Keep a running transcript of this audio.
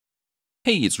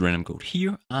Hey, it's Random Code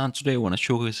here, and today I want to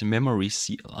showcase a memory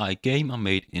CLI game I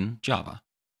made in Java.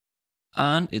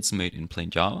 And it's made in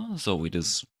plain Java, so it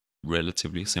is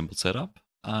relatively simple setup.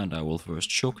 And I will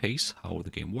first showcase how the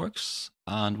game works,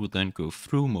 and will then go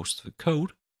through most of the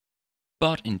code.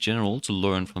 But in general, to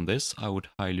learn from this, I would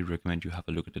highly recommend you have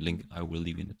a look at the link I will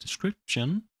leave in the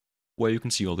description, where you can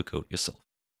see all the code yourself.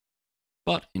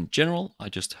 But in general, I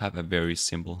just have a very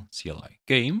simple CLI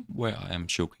game, where I am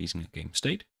showcasing a game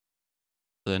state.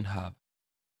 Then have,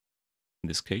 in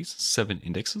this case, 7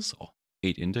 indexes or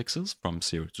 8 indexes from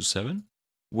 0 to 7,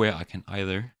 where I can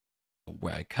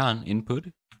input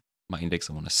my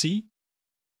index I want to see.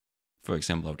 For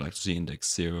example, I would like to see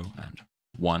index 0 and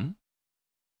 1.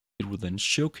 It will then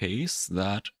showcase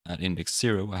that at index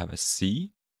 0 I have a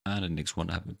C, and at index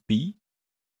 1 I have a B.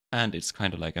 And it's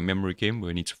kind of like a memory game where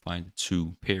you need to find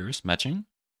two pairs matching.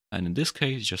 And in this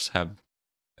case, just have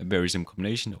a very simple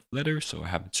combination of letters. So I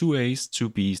have 2 A's, 2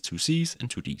 B's, 2 C's, and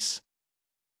 2 D's.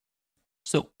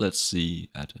 So let's see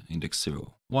at index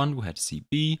 0, 1, we had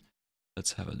CB.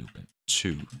 Let's have a look at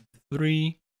 2,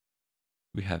 3.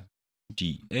 We have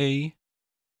DA.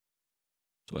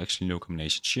 So actually no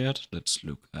combinations yet. Let's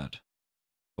look at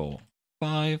 4,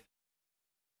 5.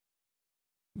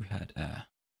 We had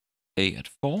A at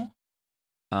 4.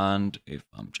 And if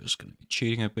I'm just going to be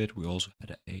cheating a bit, we also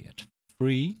had A at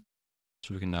 3.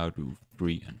 So we can now do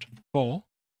 3 and 4.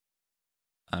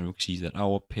 And we can see that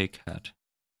our pick had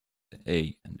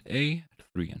A and A at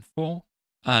 3 and 4.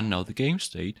 And now the game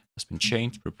state has been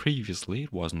changed, but previously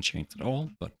it wasn't changed at all,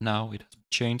 but now it has been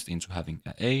changed into having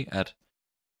an A at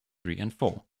 3 and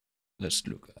 4. Let's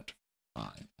look at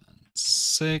 5 and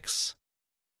 6.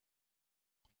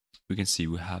 We can see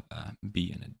we have a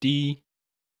B and a D.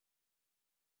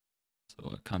 So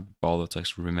I can't be bothered to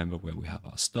actually remember where we have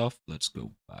our stuff. Let's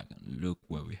go back and look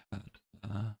where we had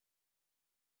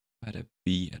a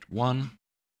B at 1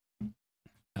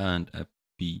 and a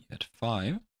B at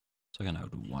 5. So I can now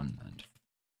do 1 and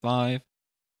 5.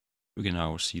 We can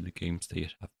now see the game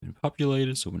state have been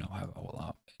populated. So we now have all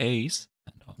our A's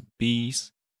and our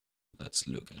B's. Let's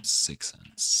look at 6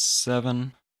 and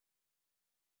 7.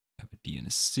 We have a D and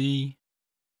a C.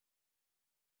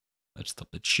 Let's stop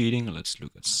the cheating. Let's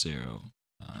look at 0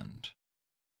 and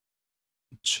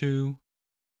 2.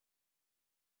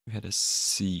 We had a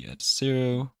C at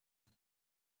 0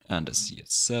 and a C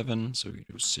at 7. So we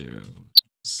do 0,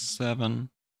 7.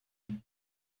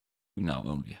 We now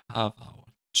only have our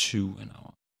 2 and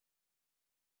our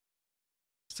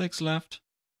 6 left.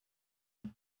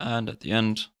 And at the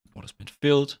end, what has been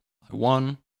filled, I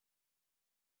won.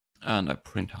 And I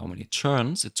print how many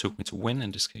turns it took me to win.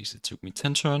 In this case, it took me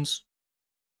 10 turns.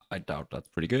 I doubt that's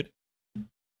pretty good.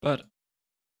 But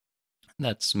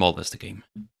that's more or less the game.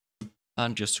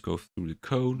 And just to go through the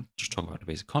code, just talk about the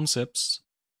basic concepts.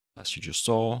 As you just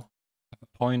saw, I have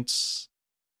a points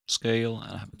scale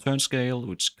and I have a turn scale,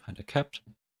 which is kind of kept.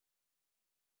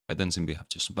 I then simply have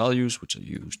just some values, which are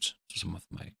used to some of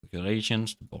my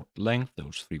calculations. The board length,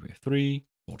 those 3x3,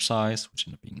 board size, which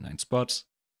end up being 9 spots,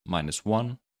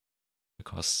 -1,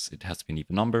 because it has to be an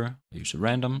even number. I use a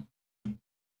random.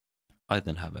 I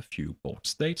then have a few board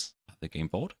states. I have the game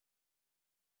board,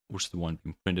 which is the one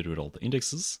being printed with all the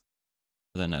indexes.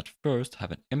 Then at first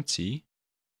have an empty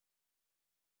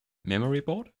memory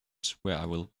board, which is where I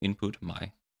will input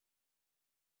my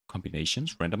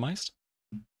combinations randomized.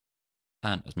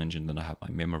 And as mentioned, then I have my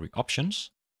memory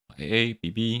options, AA,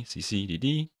 BB, CC,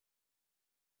 DD.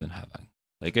 Then have a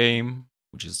play game,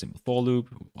 which is a simple for loop.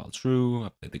 While true, I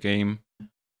play the game.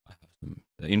 I have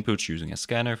the inputs using a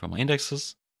scanner for my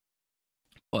indexes.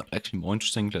 But actually more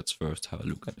interesting, let's first have a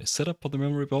look at the setup for the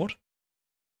memory board,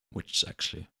 which is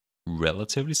actually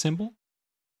relatively simple.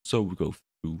 So we go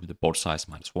through the board size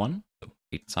 -1, so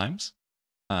 8 times.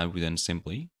 And we then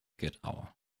simply get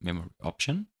our memory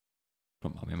option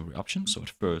from our memory option. So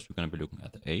at first we're going to be looking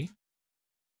at the A.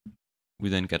 We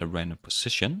then get a random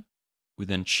position. We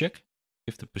then check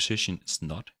if the position is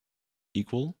not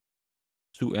equal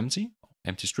to empty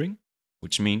string,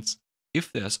 which means if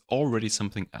there's already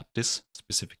something at this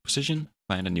specific position,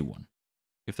 find a new one.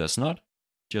 If there's not,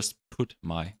 just put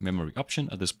my memory option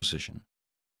at this position.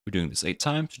 We're doing this 8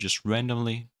 times to just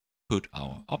randomly put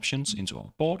our options into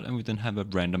our board, and we then have a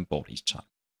random board each time.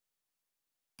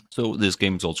 So this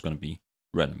game is also going to be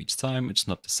random each time. It's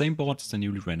not the same board, it's a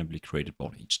newly randomly created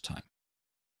board each time.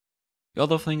 The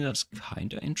other thing that's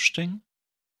kind of interesting,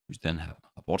 we then have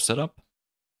a board setup.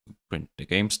 We print the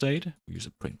game state. We use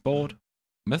a print board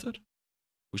method,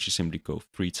 which is simply go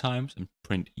 3 times and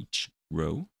print each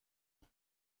row.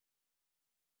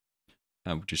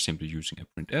 And we're just simply using a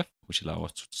printf, which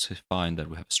allows us to define that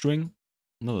we have a string.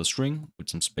 another string with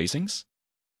some spacings,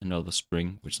 another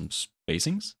string with some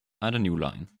spacings, and a new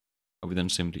line. And we then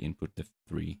simply input the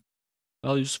 3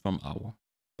 values from our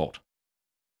board.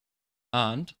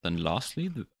 And then lastly,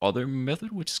 the other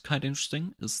method, which is kind of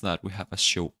interesting, is that we have a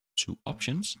show 2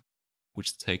 options,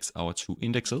 which takes our 2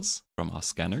 indexes from our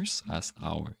scanners as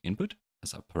our input,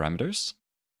 as our parameters.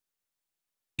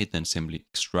 It then simply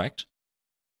extracts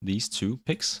these 2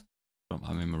 picks from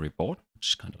our memory board, which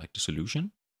is kind of like the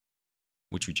solution,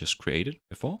 which we just created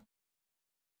before.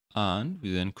 And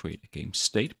we then create a game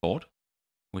state board,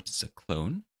 which is a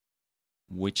clone,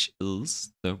 which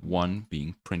is the one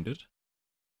being printed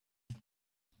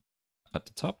at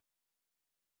the top,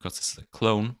 because it's a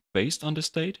clone based on the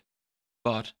state,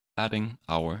 but adding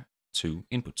our 2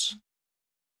 inputs.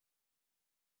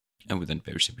 And we then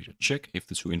very simply check if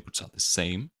the 2 inputs are the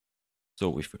same.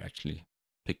 So if we actually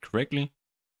pick correctly,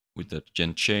 we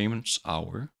then change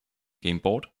our game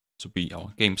board to be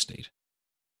our game state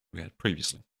we had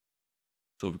previously.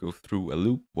 So we go through a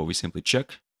loop where we simply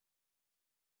check,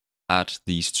 add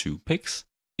these 2 picks.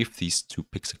 If these 2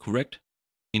 picks are correct,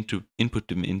 input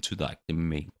them into the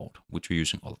main board, which we're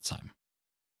using all the time.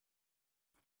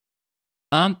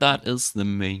 And that is the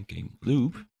main game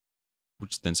loop,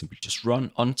 which then simply just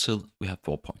run until we have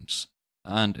 4 points.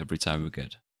 And every time we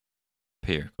get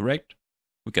pair correct,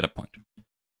 we get a point.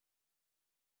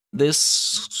 This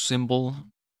simple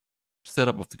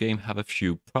setup of the game have a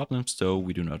few problems, though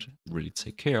we do not really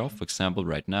take care of. For example,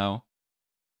 right now,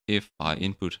 if I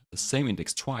input the same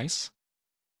index twice,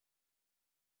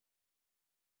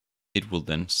 it will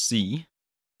then see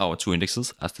our 2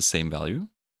 indexes as the same value,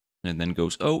 and then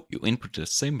goes, oh, you input the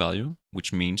same value,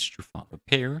 which means you found a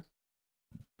pair,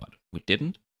 but we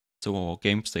didn't. So our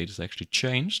game state is actually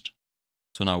changed.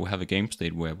 So now we have a game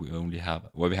state where we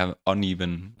have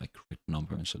uneven correct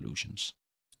number and solutions.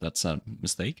 That's a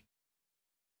mistake.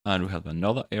 And we have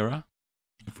another error.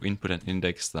 If we input an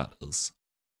index that is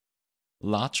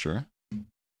larger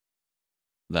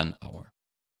than our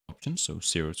option, so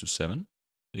 0 to 7,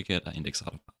 we get an index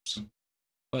out of bounds.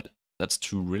 But that's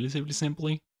 2 relatively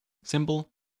simple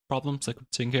problems that could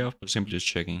be taken care of, but simply just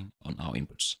checking on our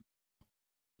inputs.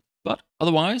 But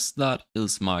otherwise, that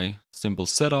is my simple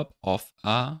setup of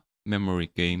a memory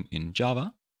game in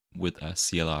Java with a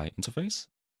CLI interface,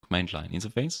 command line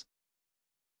interface.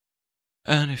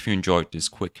 And if you enjoyed this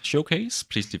quick showcase,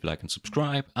 please leave a like and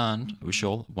subscribe, and I wish you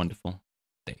all a wonderful